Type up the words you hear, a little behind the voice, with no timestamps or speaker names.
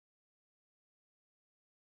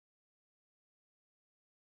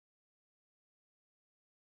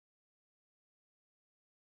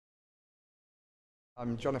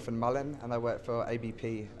I'm Jonathan Mullen and I work for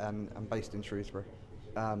ABP and I'm based in Shrewsbury.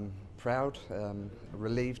 Proud,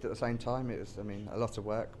 relieved at the same time. It was, a lot of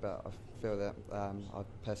work, but I feel that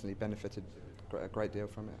I've personally benefited a great deal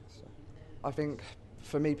from it. So I think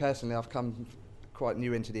for me personally, I've come quite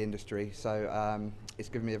new into the industry, so it's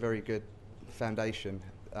given me a very good foundation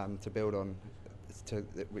to build on,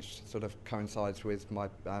 which sort of coincides with my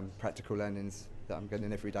practical learnings that I'm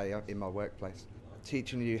getting every day in my workplace.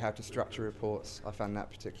 Teaching you how to structure reports, I found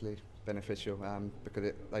that particularly beneficial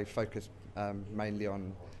because they focus mainly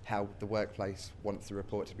on how the workplace wants the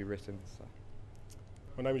report to be written. So.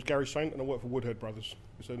 My name is Gary Saint and I work for Woodhead Brothers.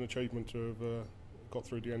 It's an achievement to have got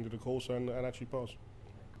through the end of the course and actually pass.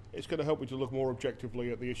 It's going to help me to look more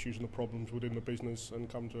objectively at the issues and the problems within the business and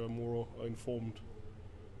come to a more informed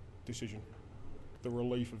decision. The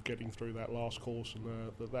relief of getting through that last course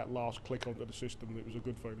and that last click onto the system, it was a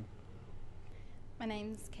good feeling. My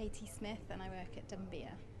name's Katie Smith and I work at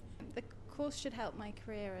Dumbia. The course should help my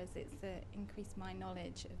career as it's increased my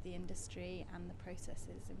knowledge of the industry and the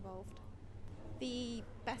processes involved. The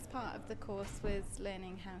best part of the course was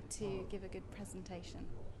learning how to give a good presentation.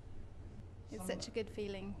 It's such a good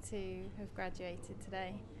feeling to have graduated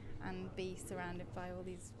today and be surrounded by all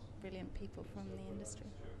these brilliant people from the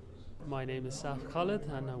industry. My name is Saf Khalid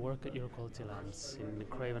and I work at Your Quality Labs in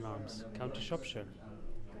Craven Arms, County Shropshire.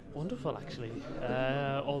 Wonderful, actually.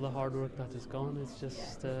 All the hard work that has gone is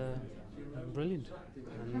just brilliant,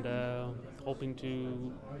 and hoping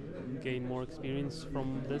to gain more experience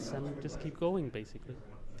from this and just keep going, basically.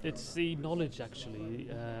 It's the knowledge, actually,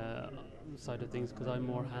 side of things, because I'm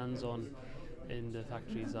more hands-on in the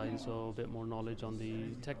factory side, so a bit more knowledge on the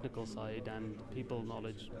technical side, and people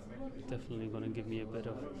knowledge definitely going to give me a bit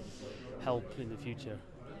of help in the future.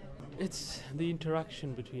 It's the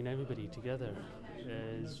interaction between everybody together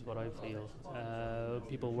is what I feel.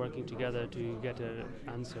 People working together to get an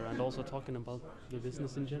answer and also talking about the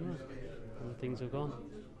business in general and things have gone.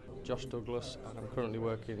 Josh Douglas and I'm currently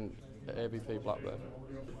working at ABP Blackburn.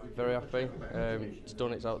 Very happy. It's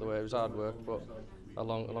done, it's out the way. It was hard work, but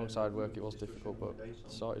alongside work it was difficult, but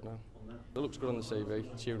it's sorted now. It looks good on the CV,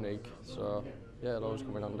 it's unique, so yeah, it'll always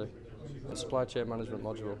come in handy. The supply chain management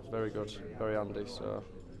module is very good, very handy, so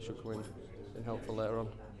it should come in helpful later on.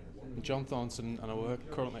 I'm John Thornton and I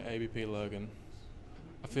work currently at ABP Lurgan.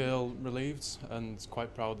 I feel relieved and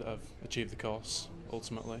quite proud that I've achieved the course,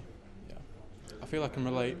 ultimately. Yeah. I feel I can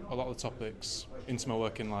relate a lot of the topics into my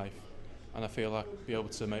working life and I feel I'll be able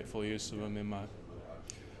to make full use of them in my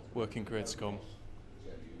working career to come.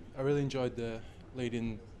 I really enjoyed the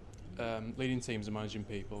leading teams and managing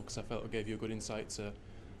people because I felt it gave you a good insight to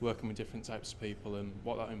working with different types of people and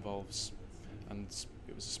what that involves, and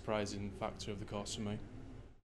it was a surprising factor of the course for me.